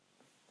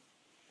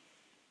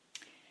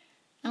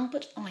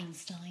Albert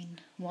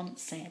Einstein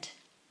once said,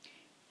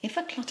 "If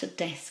a cluttered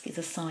desk is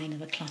a sign of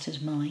a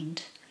cluttered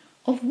mind,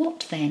 of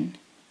what then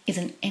is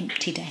an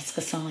empty desk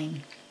a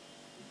sign?"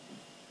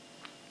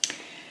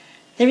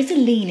 There is a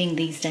leaning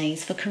these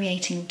days for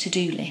creating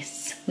to-do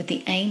lists with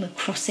the aim of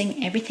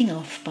crossing everything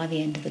off by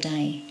the end of the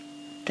day,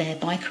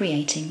 thereby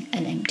creating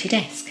an empty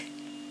desk.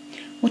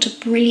 What a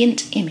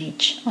brilliant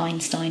image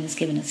Einstein has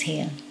given us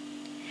here.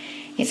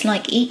 It's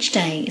like each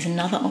day is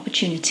another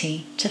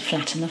opportunity to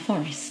flatten the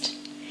forest.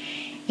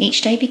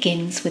 Each day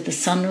begins with the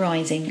sun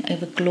rising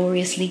over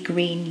gloriously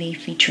green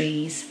leafy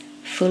trees,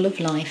 full of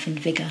life and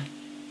vigour.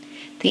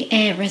 The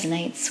air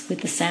resonates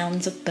with the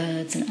sounds of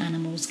birds and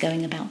animals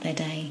going about their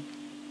day.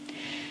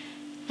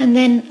 And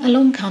then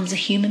along comes a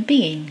human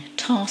being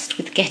tasked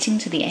with getting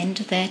to the end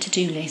of their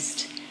to-do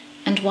list,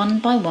 and one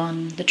by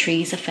one the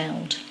trees are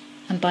felled,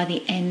 and by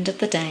the end of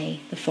the day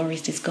the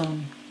forest is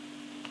gone.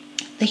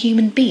 The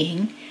human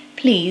being,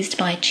 pleased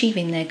by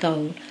achieving their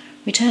goal,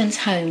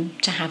 returns home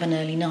to have an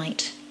early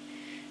night.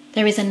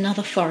 There is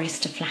another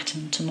forest to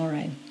flatten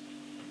tomorrow.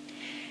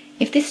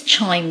 If this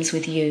chimes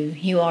with you,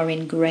 you are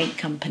in great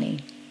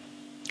company.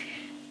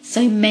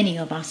 So many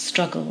of us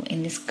struggle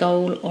in this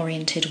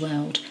goal-oriented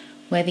world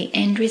where the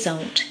end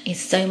result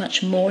is so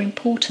much more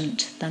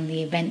important than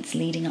the events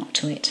leading up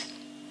to it.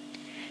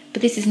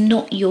 But this is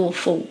not your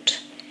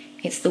fault.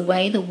 It's the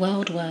way the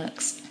world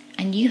works,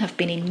 and you have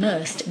been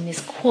immersed in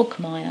this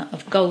quagmire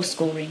of goal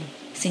scoring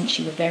since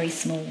you were very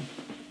small.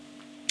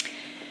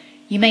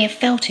 You may have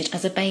felt it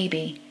as a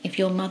baby if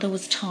your mother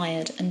was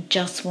tired and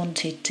just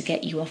wanted to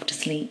get you off to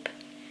sleep.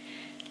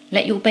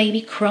 Let your baby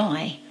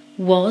cry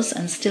was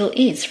and still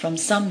is, from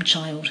some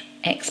child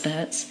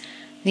experts,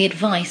 the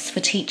advice for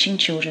teaching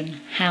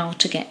children how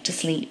to get to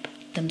sleep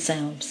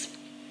themselves.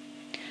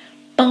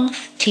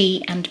 Bath,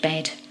 tea and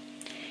bed.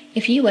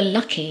 If you were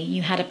lucky,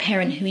 you had a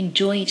parent who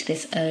enjoyed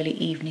this early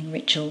evening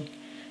ritual,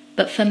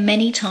 but for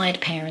many tired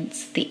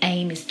parents, the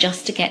aim is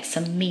just to get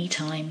some me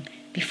time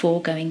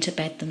before going to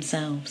bed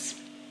themselves.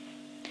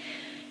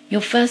 Your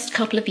first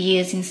couple of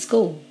years in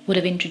school would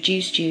have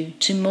introduced you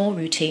to more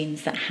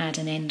routines that had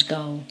an end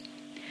goal.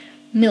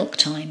 Milk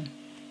time,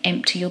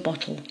 empty your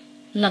bottle.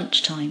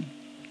 Lunchtime,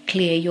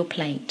 clear your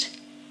plate.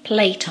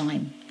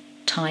 Playtime,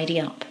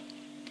 tidy up.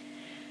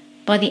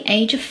 By the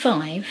age of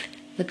 5,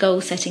 the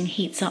goal setting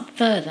heats up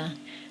further,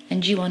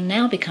 and you are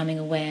now becoming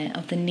aware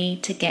of the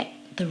need to get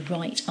the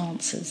right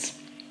answers.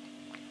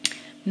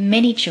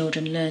 Many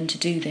children learn to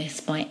do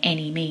this by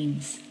any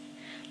means.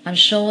 I'm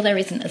sure there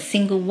isn't a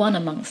single one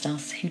amongst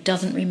us who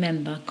doesn't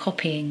remember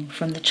copying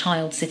from the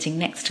child sitting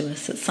next to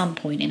us at some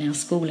point in our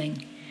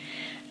schooling.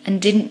 And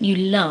didn't you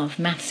love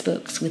maths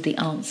books with the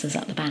answers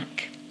at the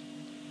back?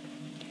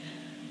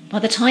 By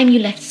the time you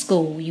left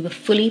school, you were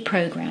fully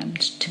programmed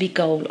to be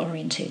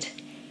goal-oriented,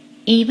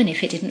 even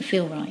if it didn't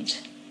feel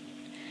right.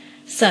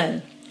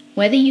 So,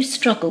 whether you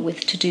struggle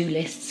with to-do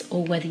lists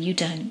or whether you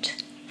don't,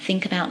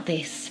 think about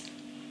this.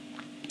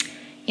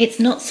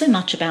 It's not so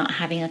much about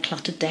having a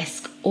cluttered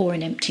desk or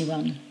an empty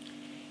one.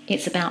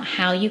 It's about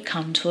how you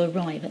come to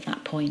arrive at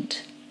that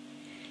point.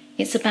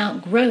 It's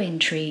about growing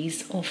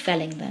trees or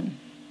felling them.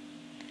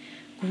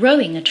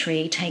 Growing a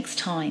tree takes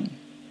time.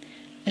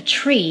 A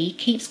tree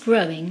keeps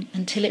growing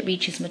until it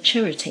reaches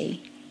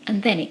maturity,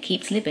 and then it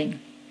keeps living.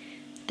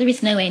 There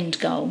is no end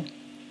goal,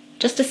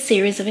 just a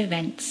series of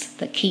events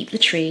that keep the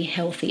tree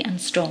healthy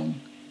and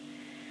strong.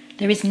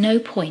 There is no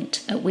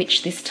point at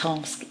which this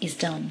task is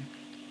done.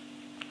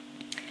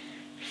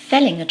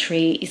 Felling a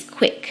tree is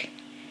quick.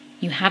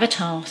 You have a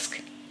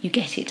task, you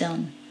get it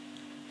done.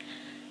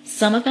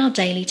 Some of our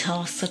daily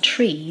tasks are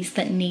trees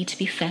that need to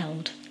be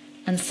felled,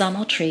 and some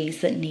are trees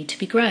that need to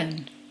be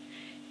grown.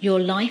 Your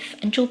life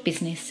and your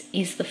business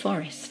is the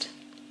forest.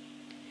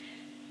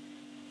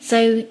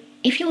 So,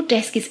 if your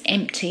desk is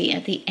empty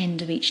at the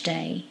end of each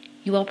day,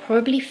 you are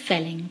probably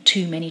felling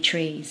too many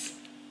trees.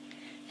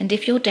 And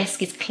if your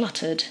desk is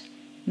cluttered,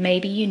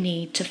 maybe you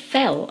need to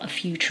fell a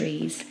few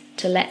trees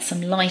to let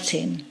some light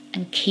in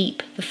and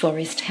keep the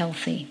forest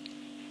healthy.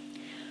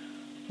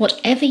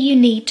 Whatever you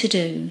need to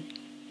do,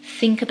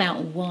 think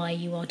about why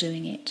you are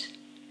doing it.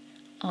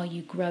 Are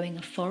you growing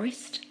a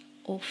forest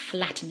or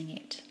flattening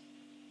it?